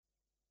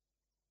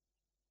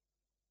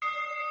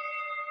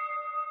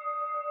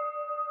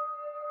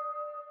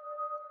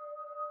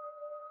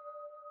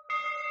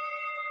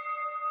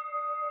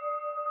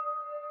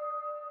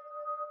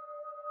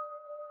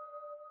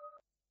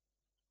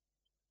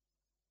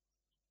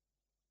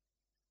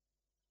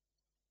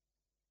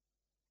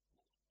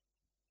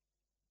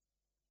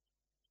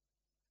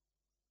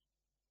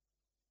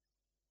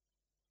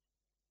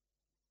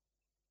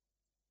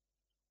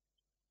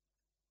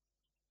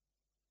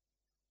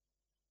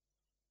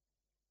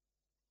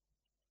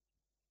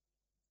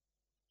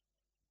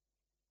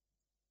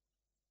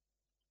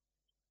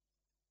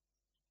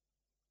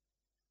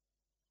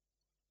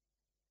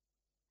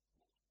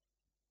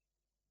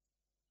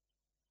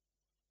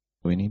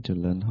we need to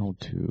learn how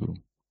to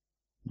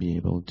be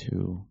able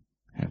to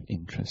have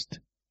interest.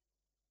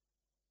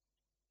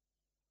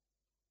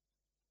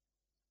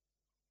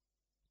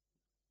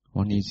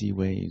 One easy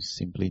way is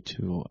simply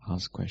to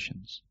ask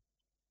questions.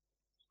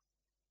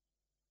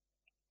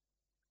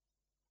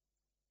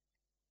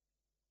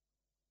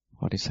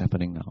 What is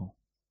happening now?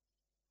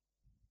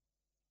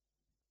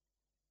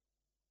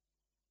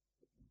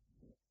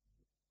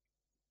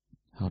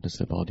 How does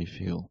the body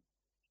feel?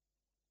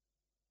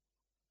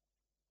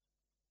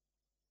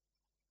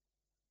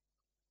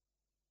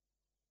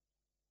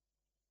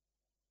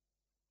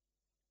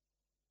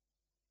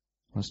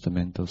 What's the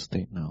mental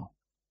state now?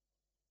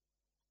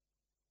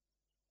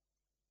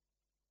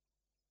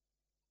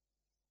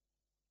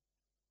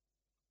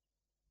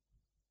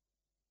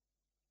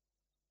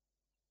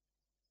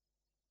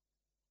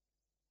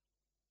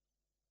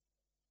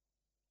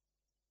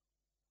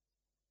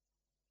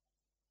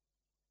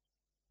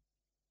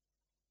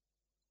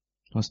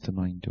 What's the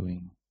mind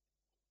doing?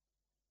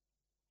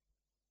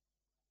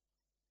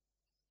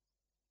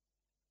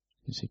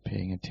 Is it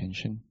paying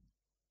attention?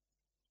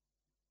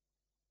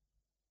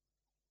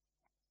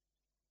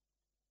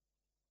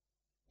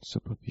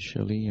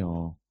 Superficially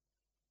or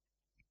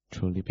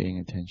truly paying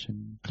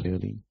attention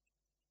clearly?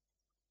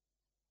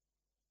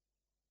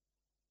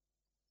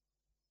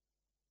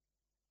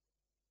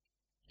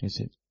 Is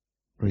it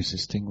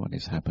resisting what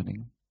is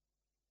happening?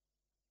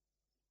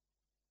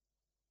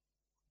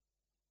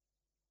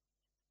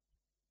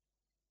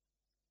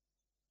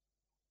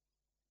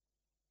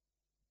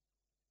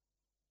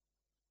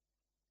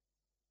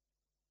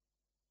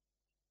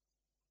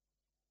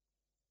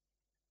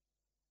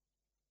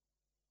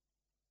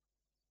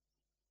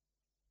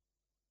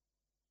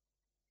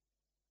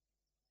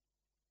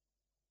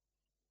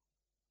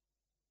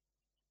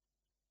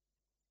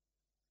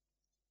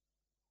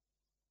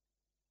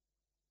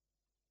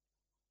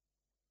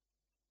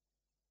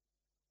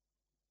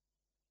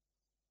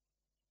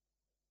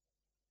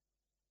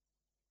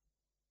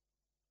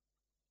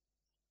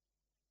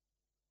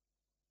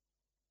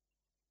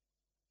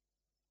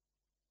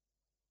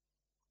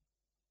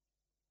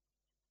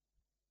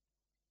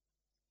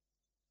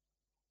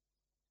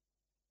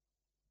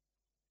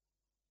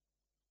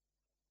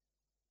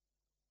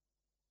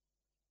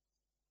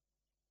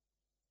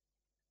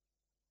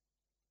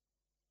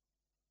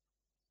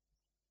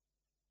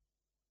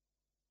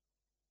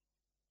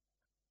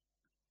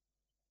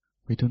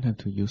 We don't have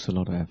to use a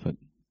lot of effort.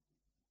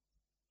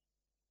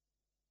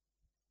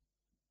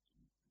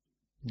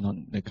 Not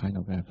the kind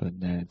of effort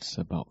that's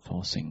about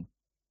forcing.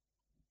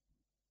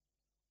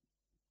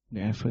 The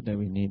effort that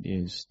we need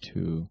is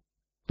to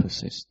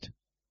persist,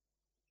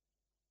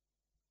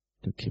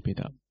 to keep it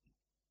up.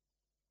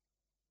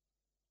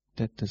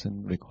 That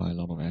doesn't require a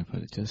lot of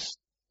effort, just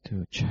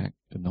to check,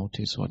 to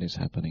notice what is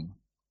happening.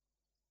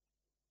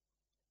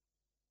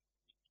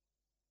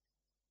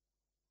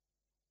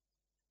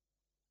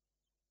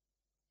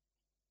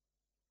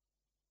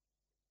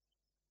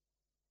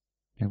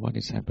 And what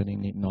is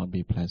happening need not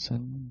be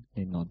pleasant,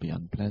 need not be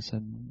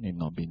unpleasant, need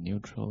not be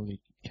neutral, it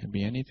can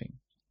be anything.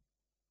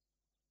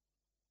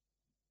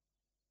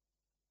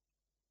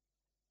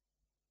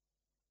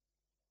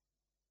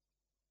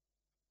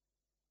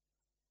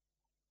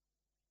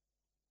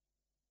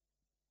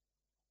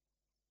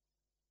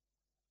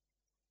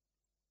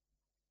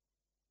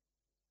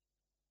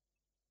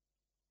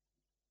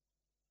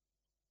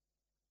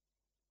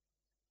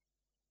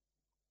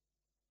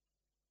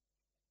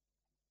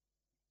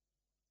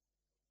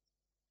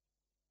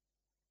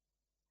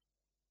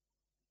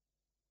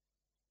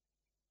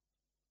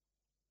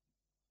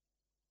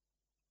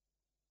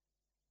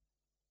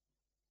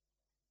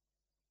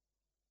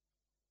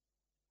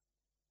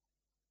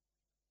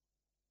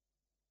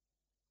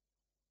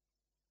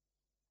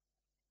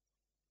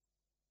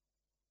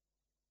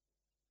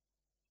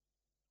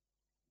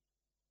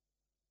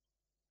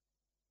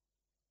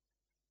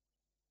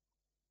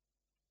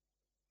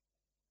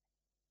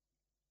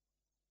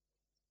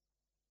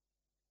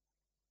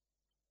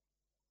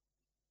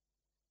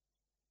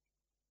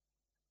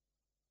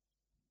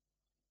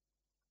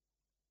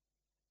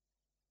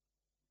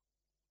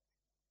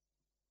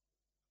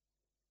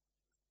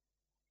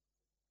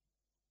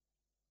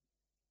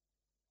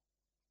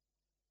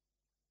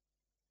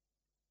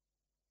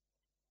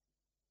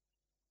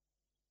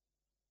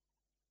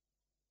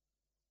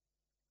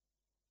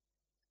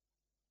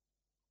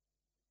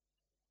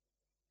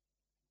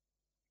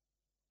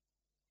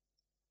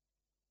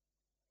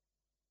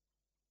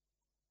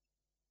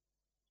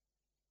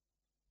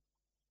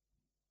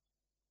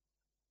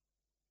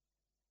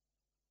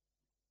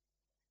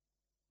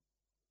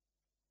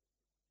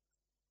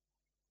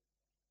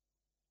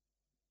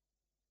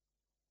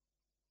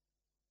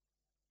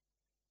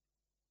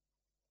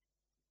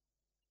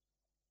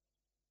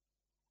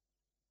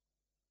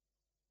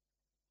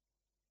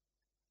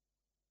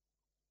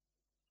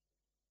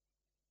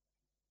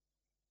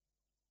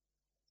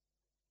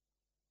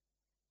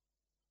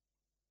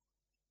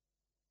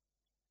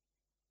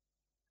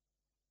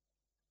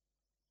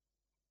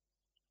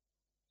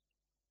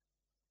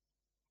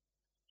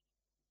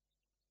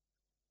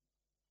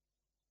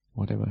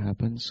 Whatever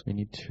happens, we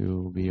need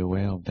to be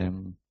aware of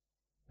them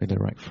with the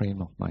right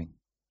frame of mind,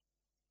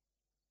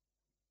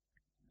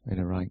 with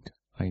the right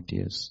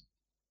ideas.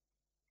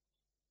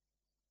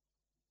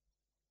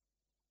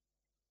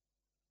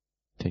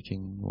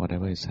 Taking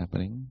whatever is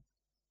happening,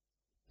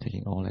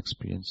 taking all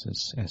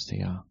experiences as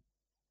they are.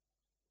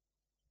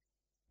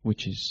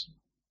 Which is,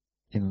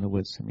 in other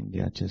words, they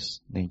are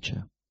just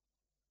nature.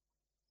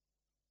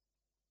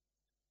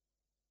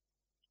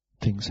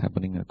 Things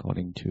happening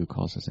according to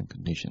causes and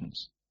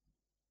conditions.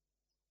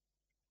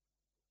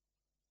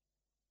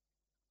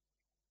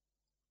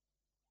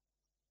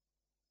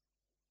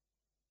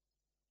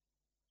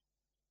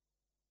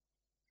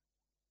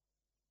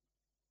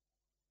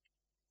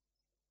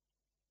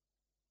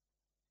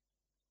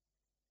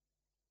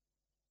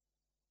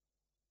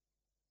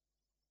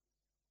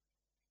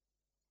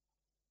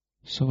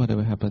 So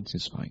whatever happens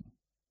is fine.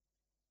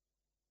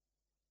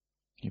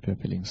 If you're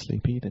feeling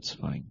sleepy, that's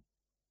fine.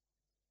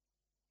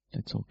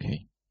 That's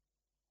okay.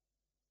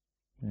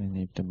 And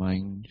if the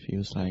mind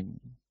feels like,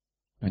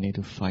 I need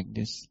to fight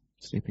this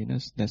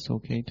sleepiness, that's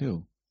okay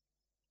too.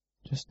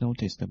 Just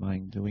notice the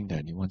mind doing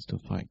that. It wants to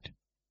fight.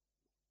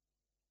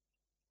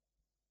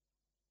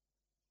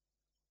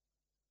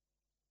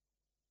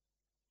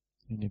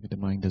 And if the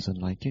mind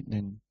doesn't like it,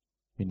 then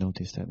we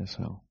notice that as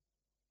well.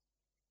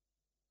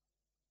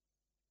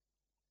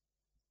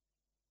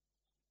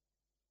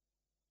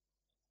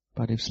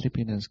 But if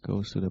sleepiness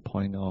goes to the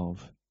point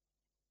of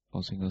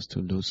causing us to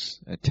lose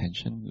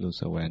attention,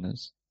 lose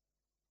awareness,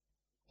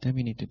 then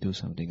we need to do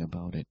something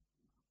about it.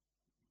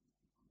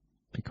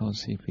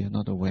 Because if we are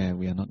not aware,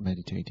 we are not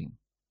meditating.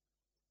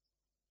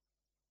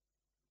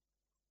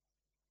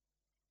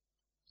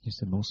 It's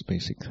the most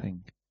basic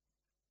thing.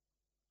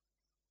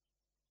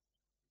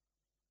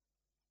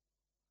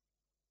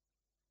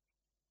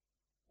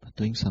 But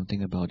doing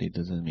something about it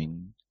doesn't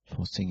mean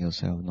forcing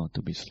yourself not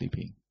to be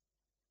sleepy.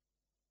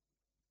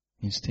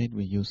 Instead,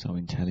 we use our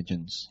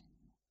intelligence.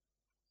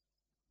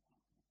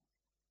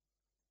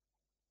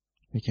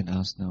 We can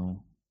ask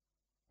now,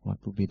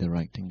 what would be the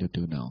right thing to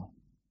do now?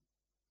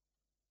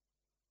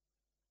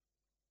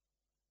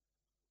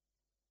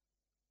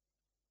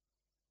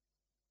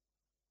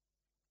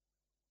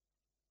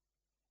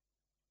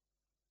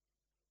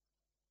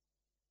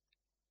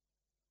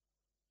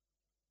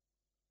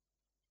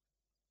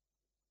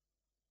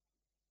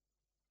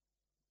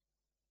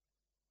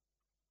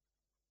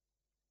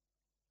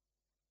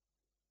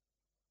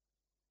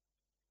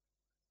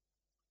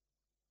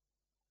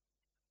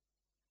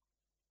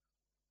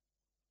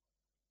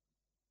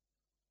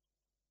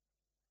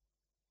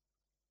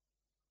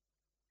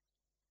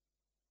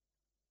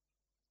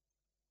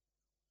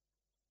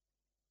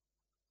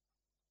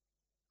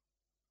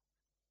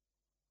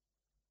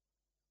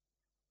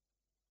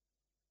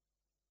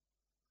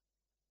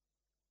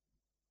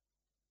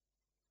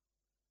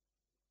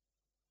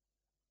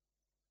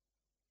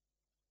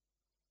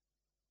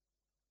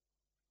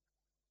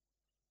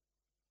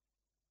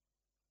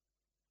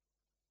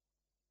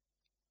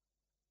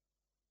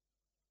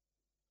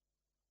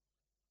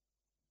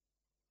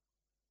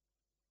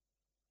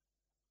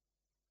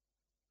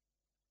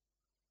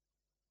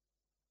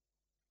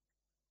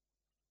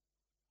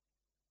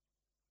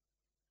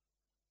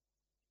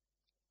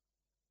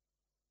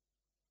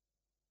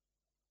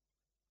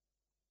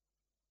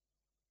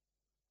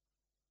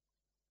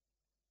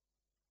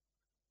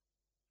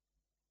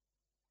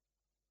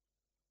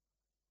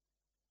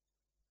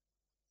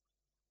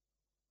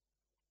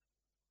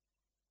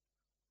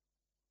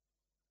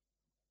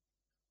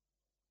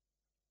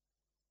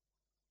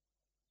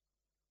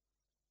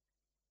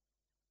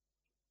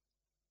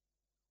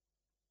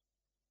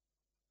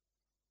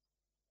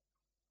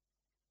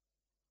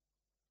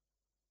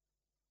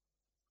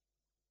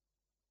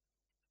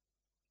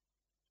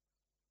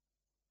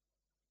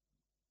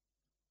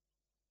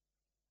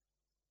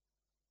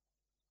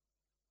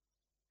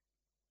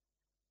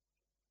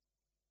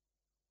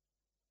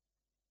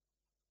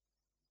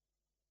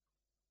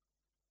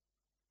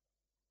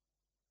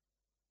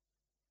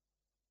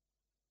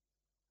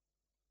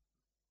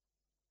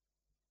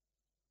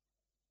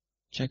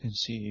 Check and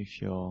see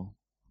if your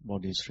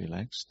body is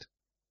relaxed.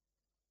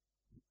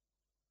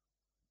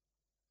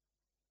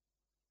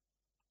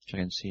 Check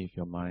and see if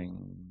your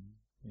mind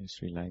is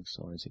relaxed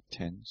or is it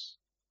tense.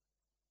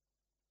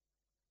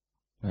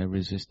 Are you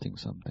resisting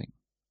something?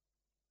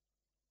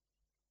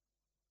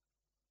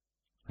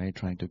 Are you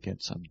trying to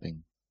get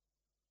something?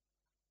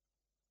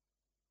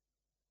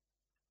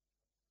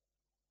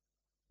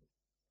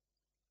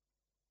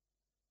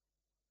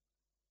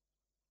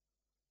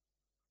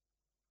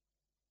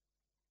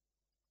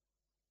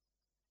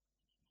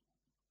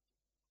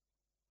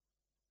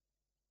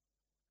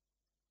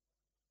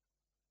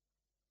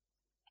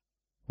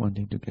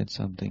 Wanting to get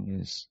something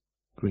is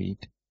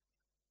greed.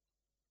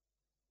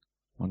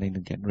 Wanting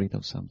to get rid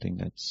of something,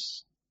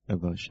 that's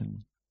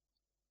aversion.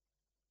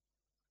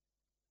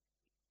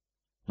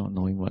 Not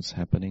knowing what's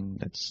happening,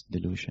 that's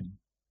delusion.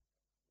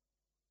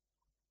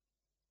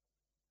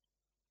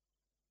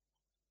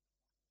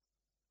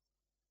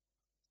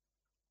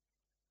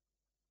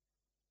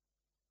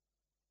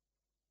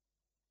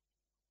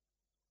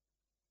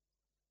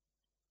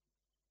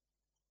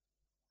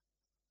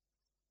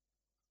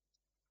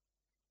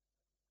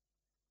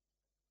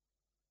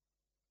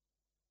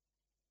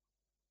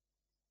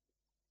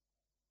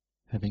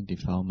 having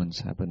defilements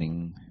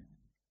happening,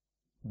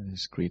 whether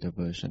it's greed,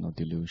 aversion, or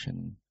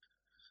delusion,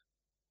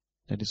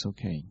 that is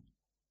okay.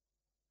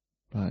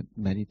 But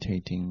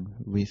meditating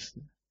with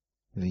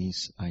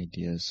these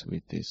ideas,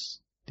 with these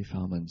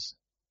defilements,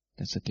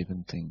 that's a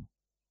different thing.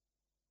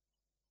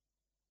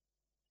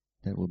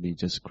 That will be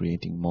just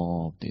creating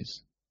more of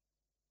this.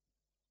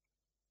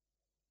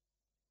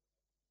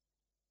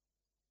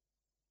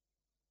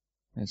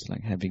 It's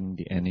like having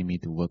the enemy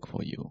to work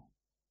for you.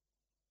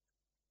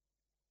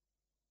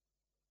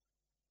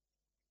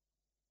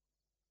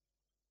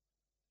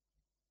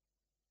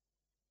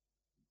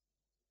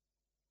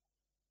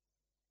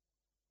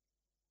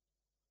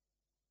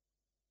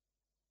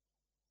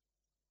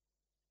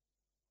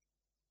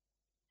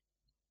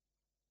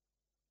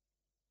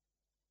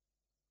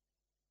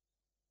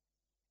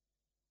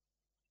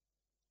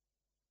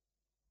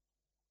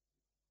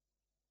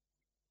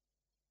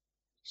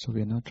 So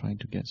we are not trying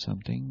to get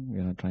something. We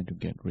are not trying to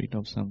get rid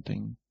of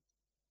something.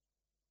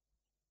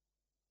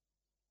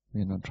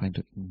 We are not trying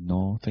to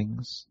ignore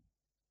things.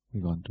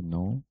 We want to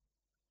know.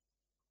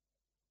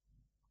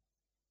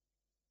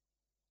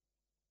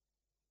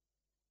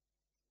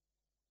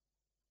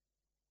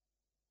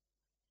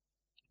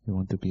 We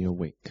want to be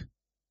awake.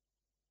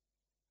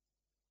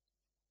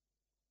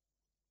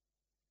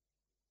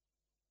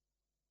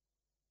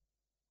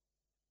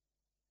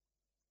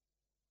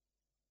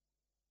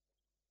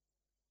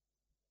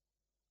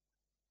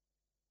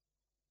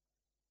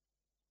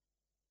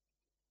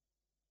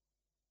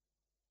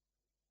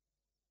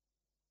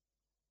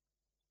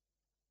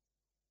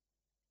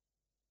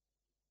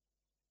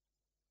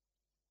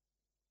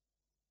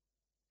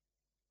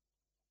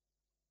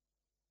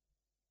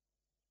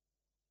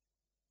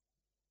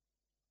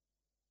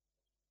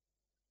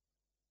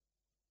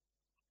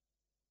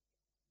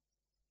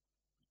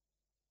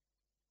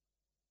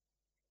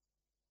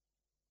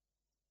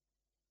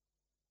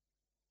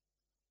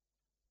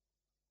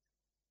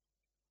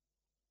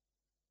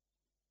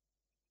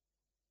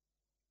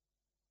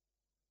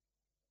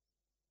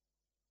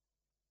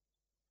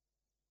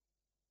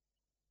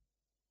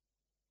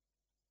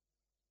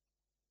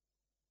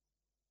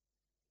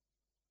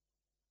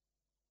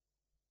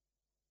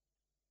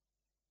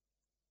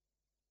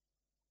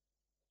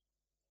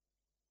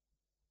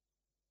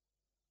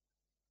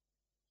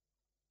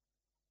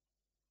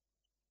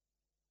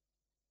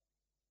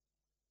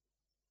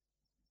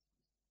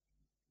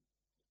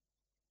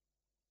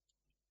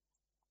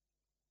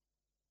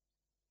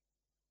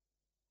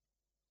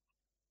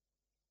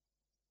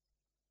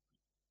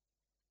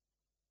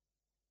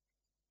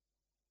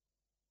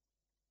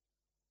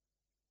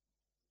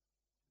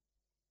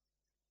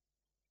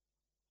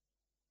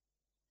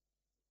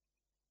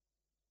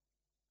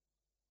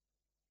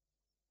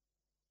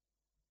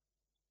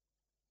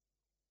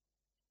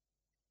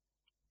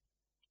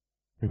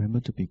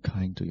 Remember to be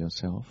kind to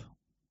yourself.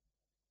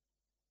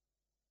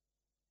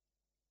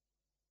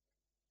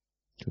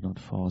 Do not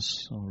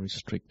force or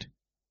restrict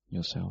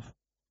yourself.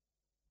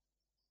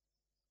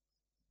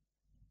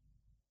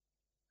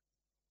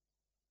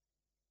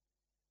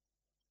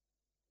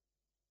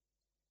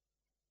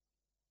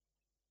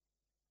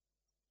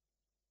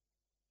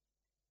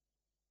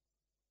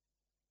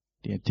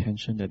 The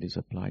attention that is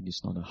applied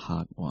is not a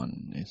hard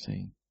one. It's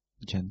a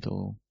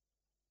gentle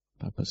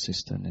but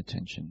persistent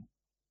attention.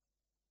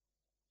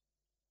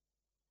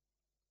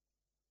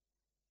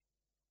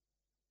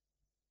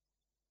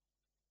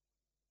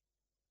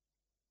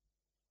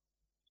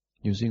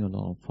 Using a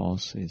lot of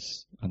force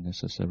is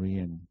unnecessary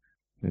and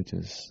will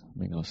just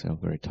make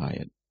ourselves very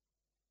tired.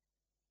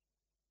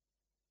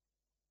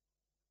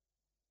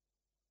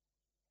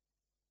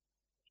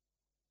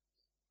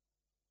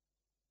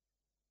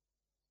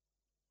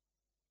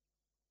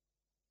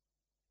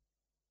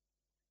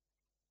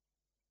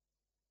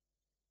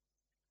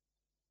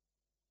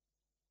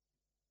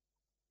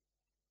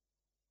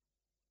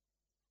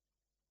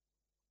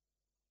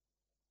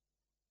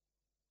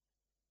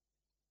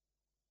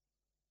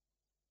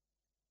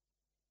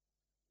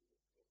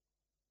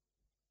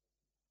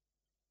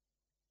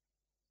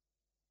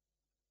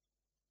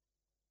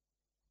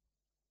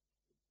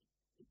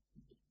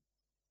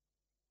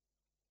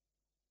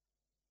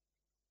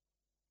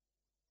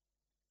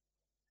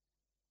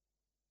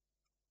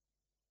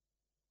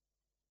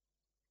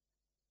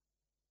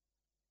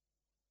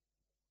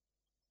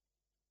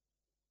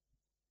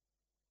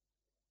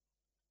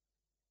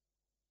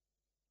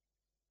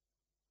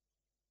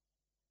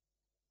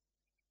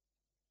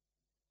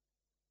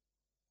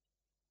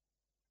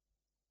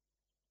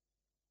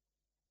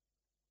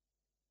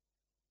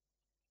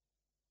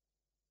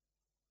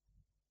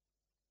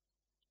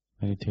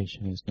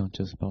 Meditation is not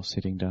just about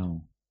sitting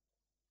down.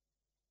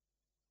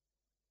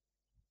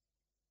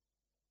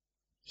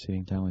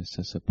 Sitting down is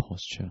just a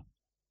posture.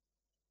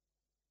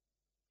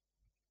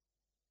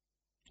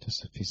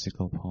 Just a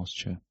physical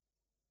posture.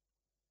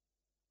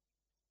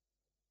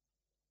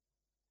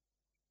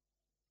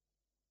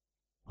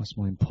 What's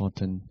more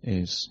important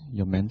is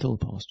your mental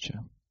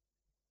posture.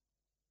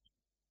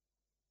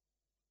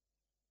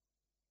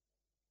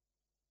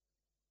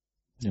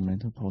 the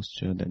mental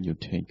posture that you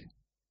take,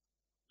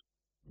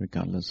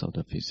 regardless of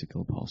the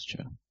physical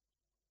posture.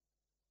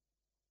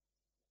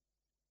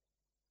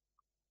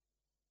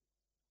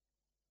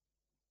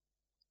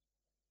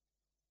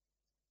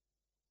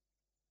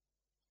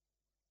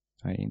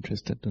 Are you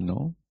interested to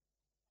know?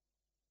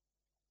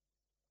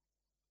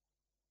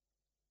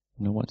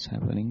 Know what's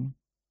happening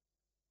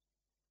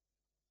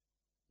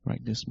right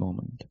this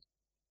moment.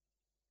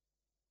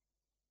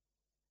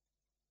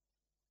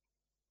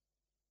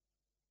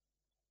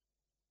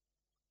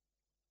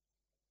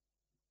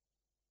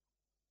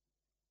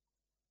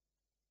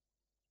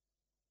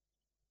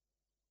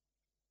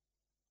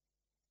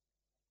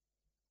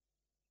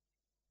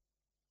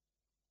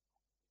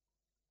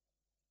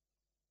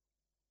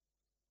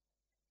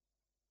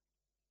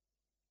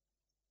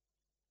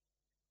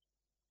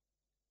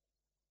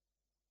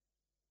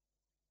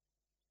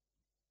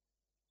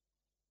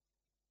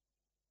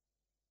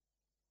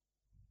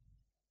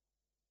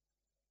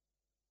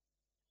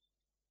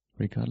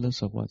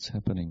 Regardless of what's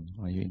happening,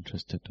 are you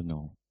interested to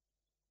know?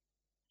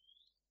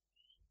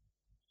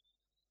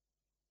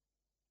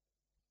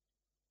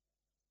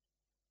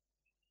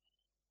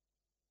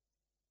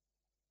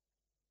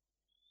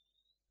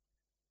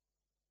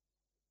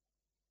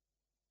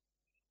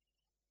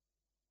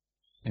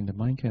 And the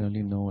mind can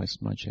only know as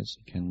much as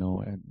it can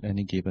know at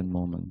any given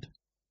moment.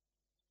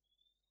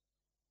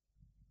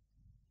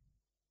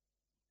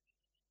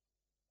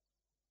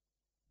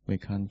 We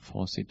can't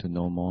force it to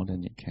know more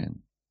than it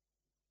can.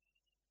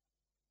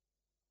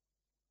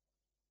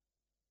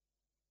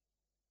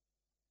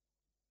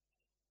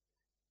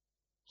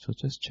 So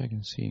just check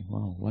and see,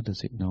 wow, what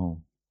does it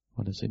know?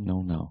 What does it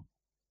know now?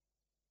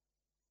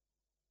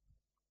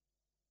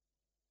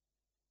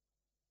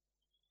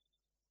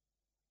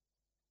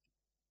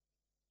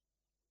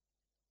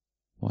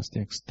 What's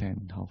the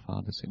extent? How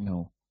far does it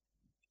know?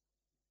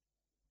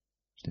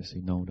 Does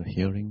it know the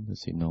hearing?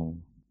 Does it know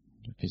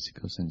the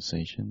physical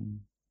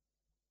sensation?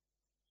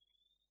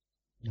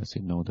 Does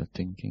it know the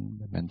thinking,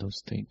 the mental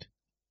state,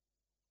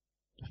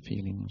 the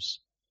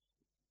feelings?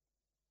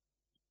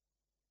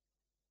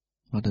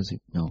 What does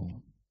it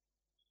know?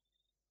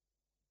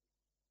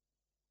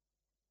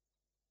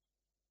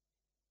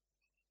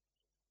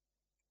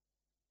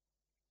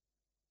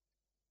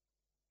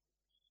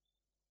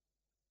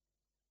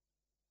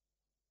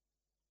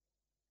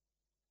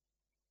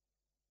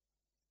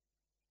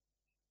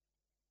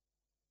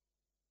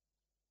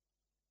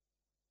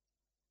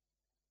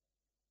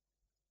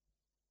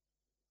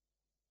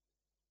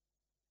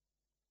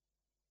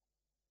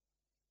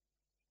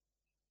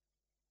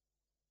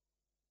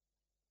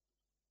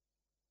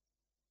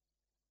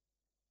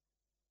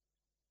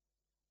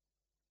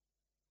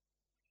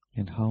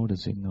 And how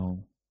does it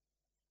know?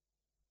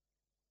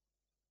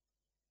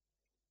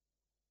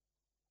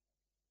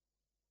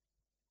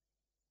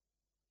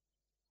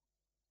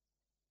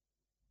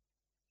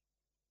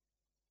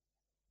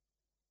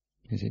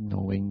 Is it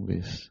knowing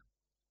with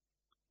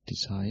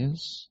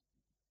desires?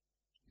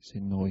 Is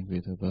it knowing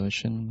with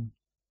aversion?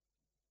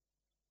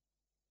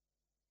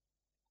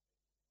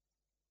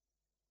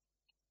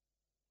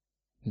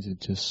 Is it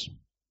just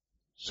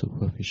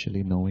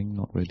superficially knowing,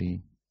 not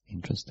really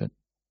interested?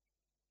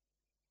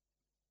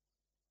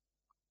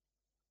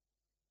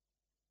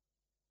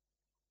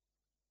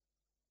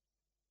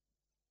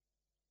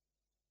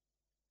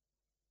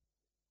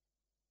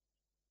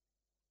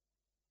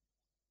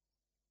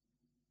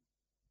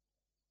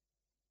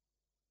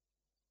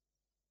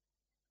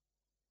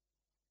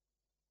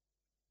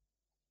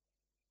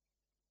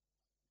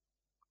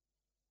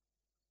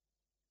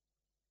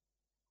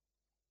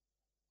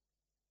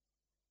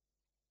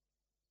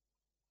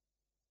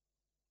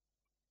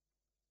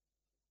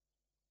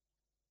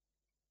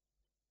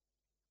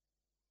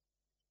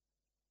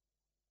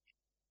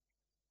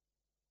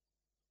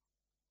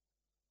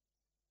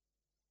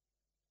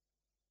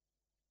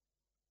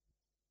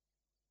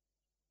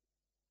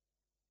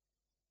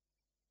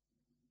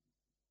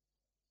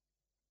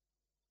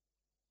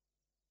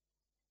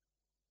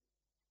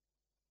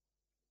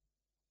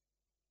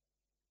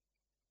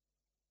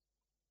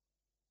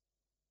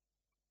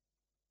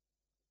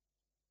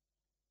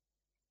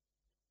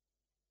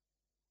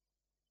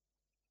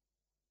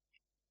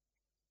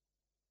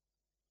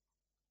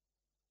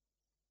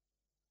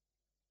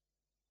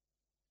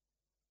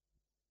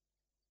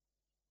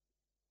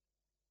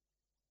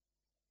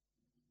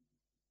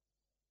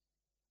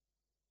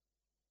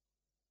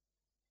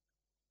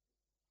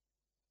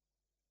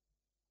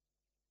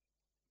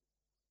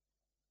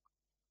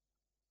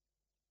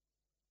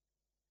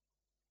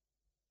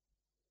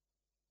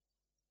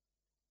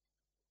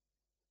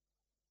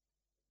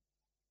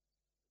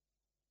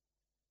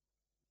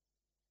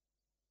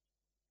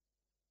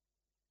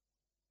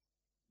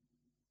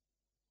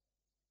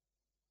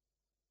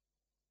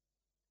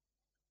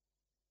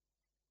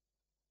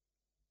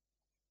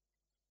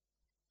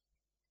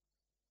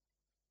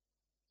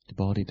 The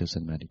body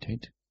doesn't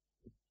meditate,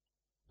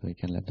 so you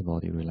can let the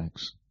body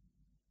relax.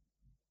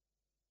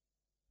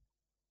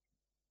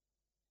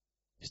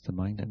 It's the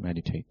mind that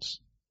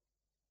meditates.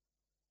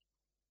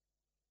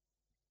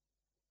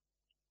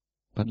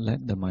 but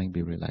let the mind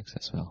be relaxed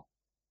as well.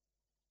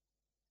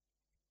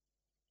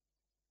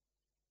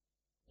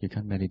 You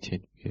can't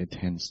meditate with a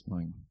tense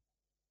mind.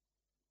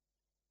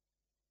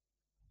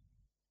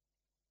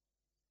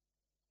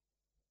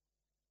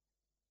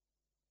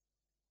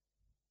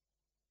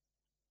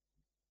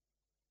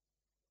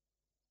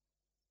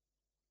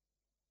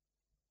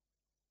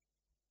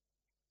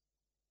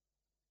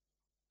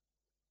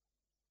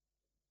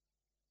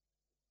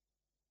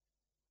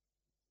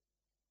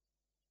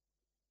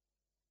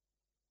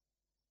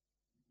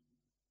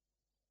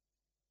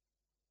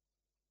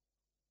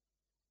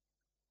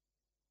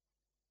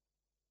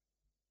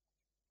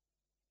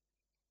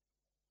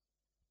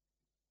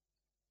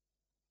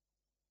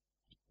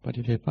 But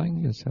if you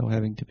find yourself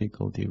having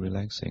difficulty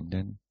relaxing,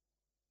 then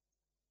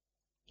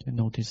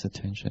notice the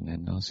tension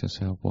and ask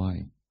yourself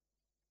why.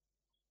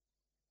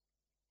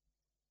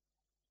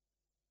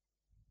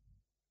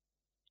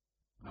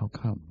 How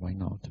come? Why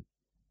not?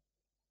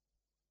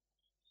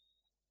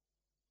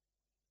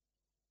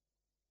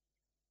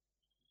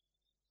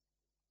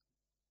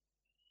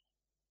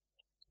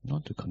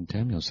 Not to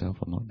condemn yourself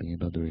for not being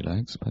able to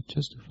relax, but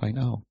just to find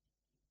out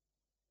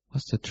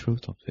what's the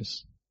truth of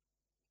this.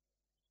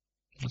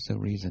 What's the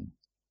reason?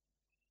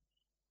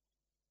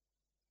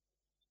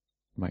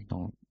 Might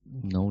not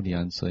know the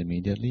answer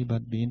immediately,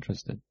 but be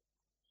interested.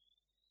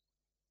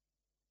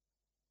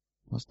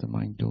 What's the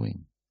mind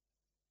doing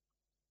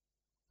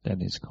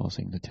that is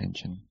causing the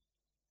tension?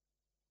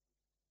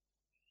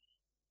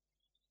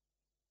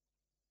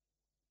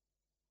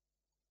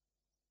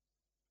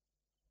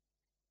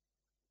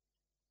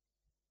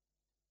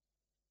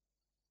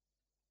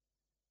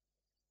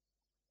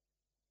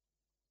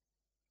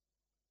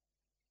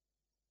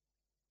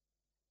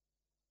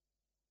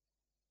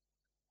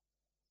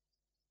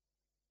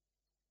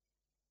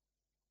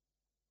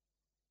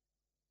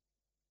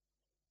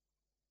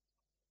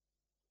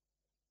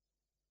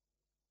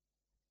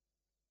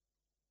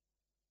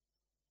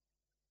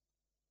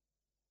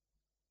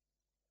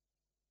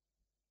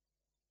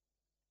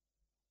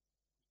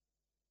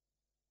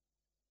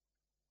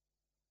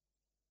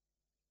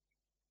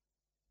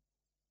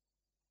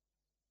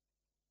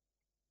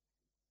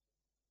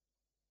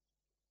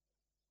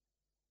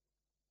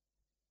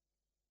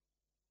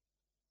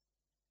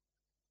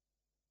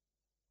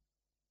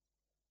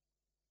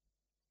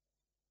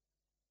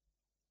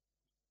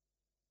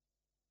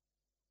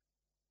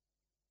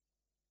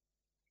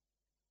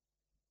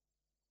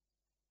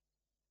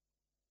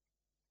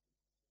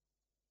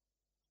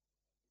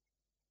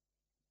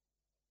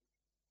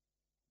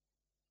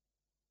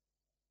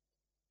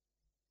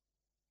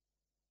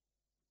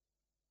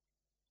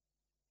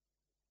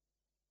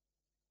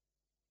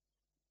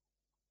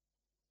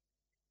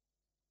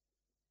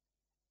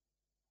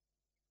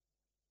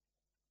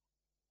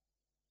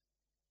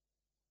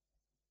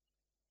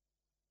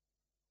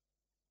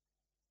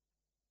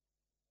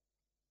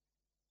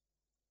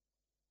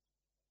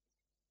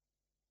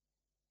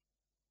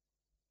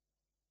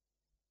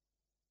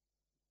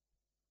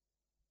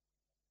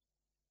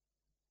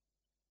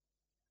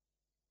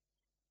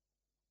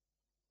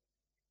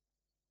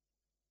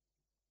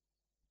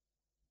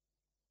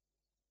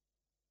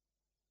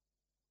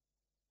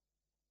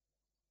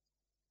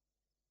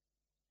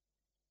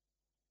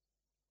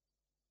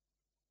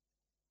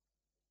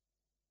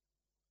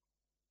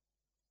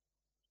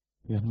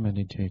 We are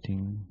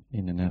meditating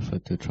in an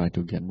effort to try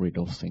to get rid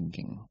of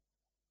thinking.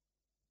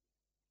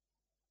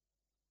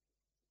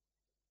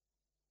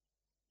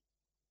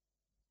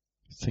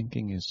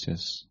 Thinking is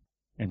just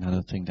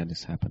another thing that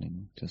is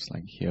happening, just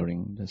like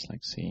hearing, just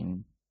like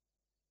seeing,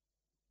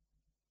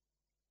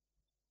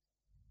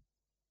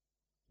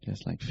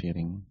 just like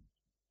feeling.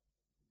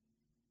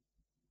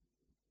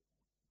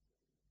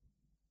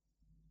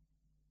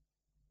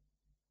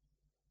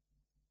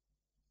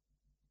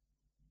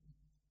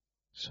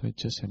 So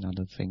it's just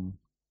another thing,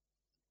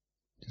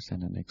 just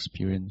an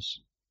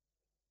experience.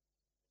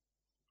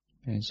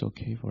 And it's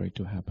okay for it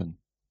to happen.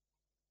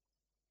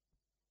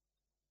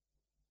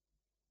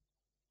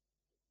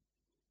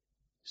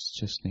 It's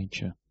just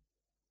nature.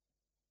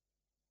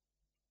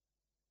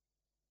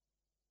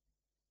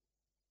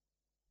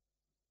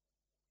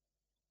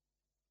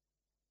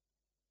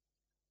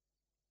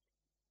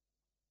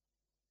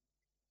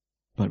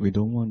 But we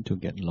don't want to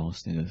get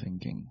lost in the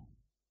thinking.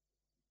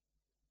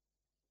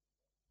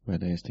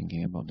 Whether it's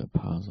thinking about the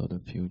past or the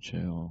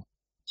future or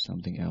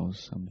something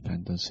else, some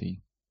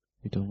fantasy,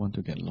 we don't want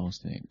to get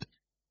lost in it.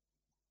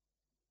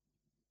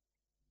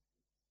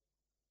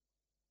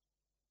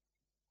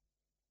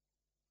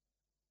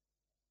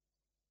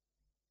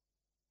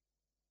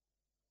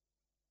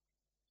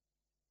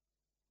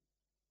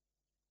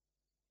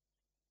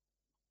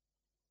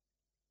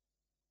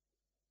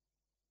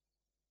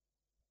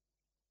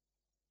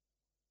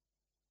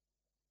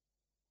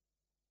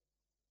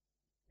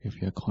 If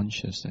we are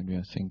conscious that we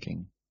are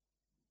thinking,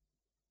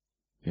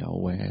 we are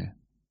aware,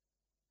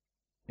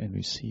 and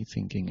we see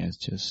thinking as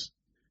just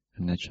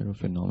a natural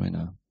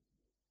phenomena,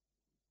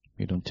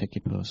 we don't take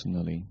it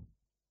personally,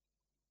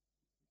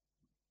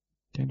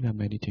 then we are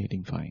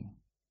meditating fine.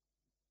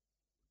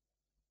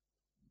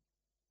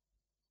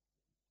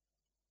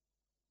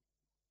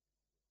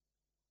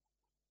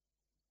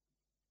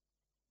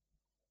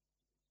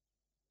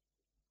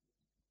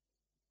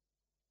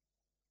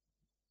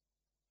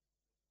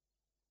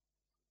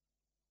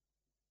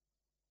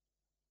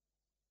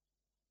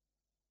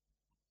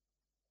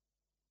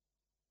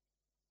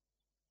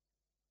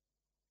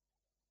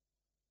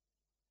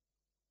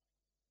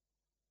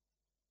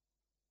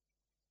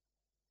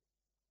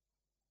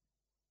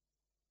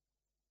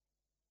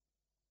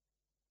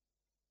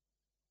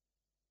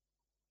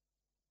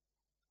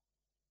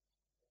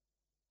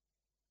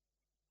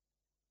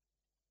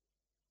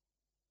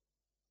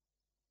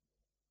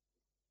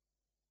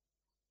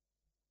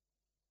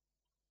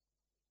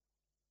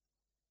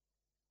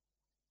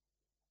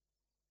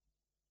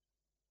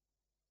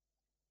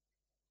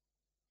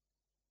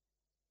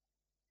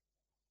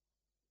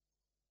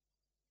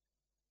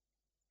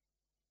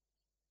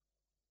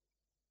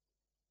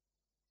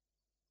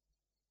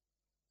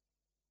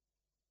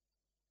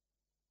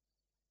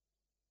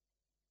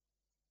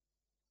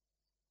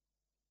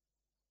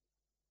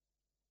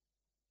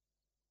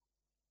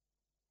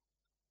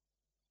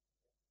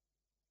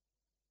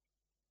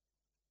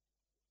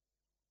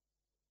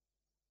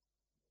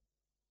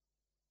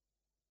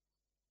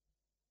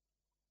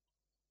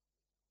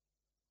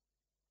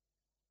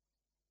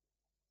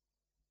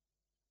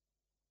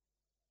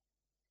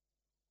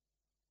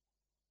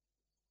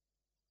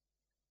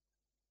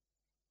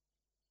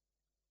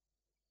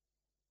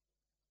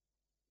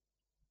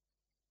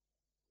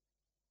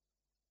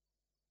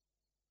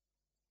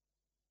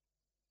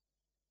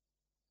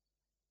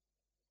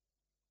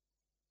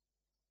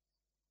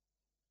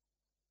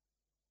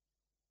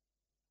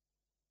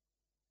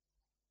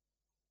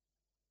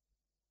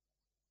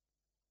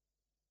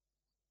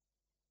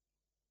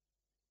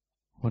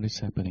 What is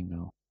happening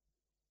now?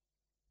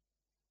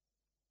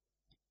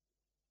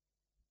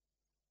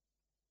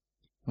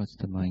 What's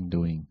the mind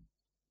doing?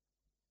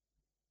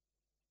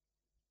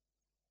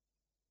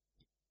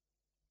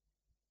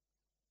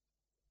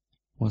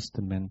 What's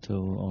the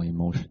mental or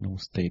emotional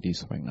state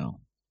is right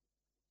now?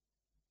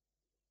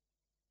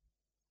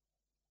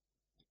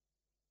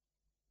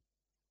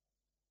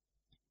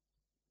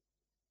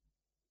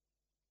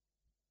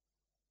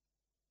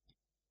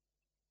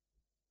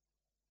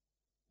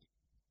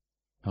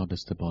 How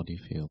does the body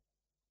feel?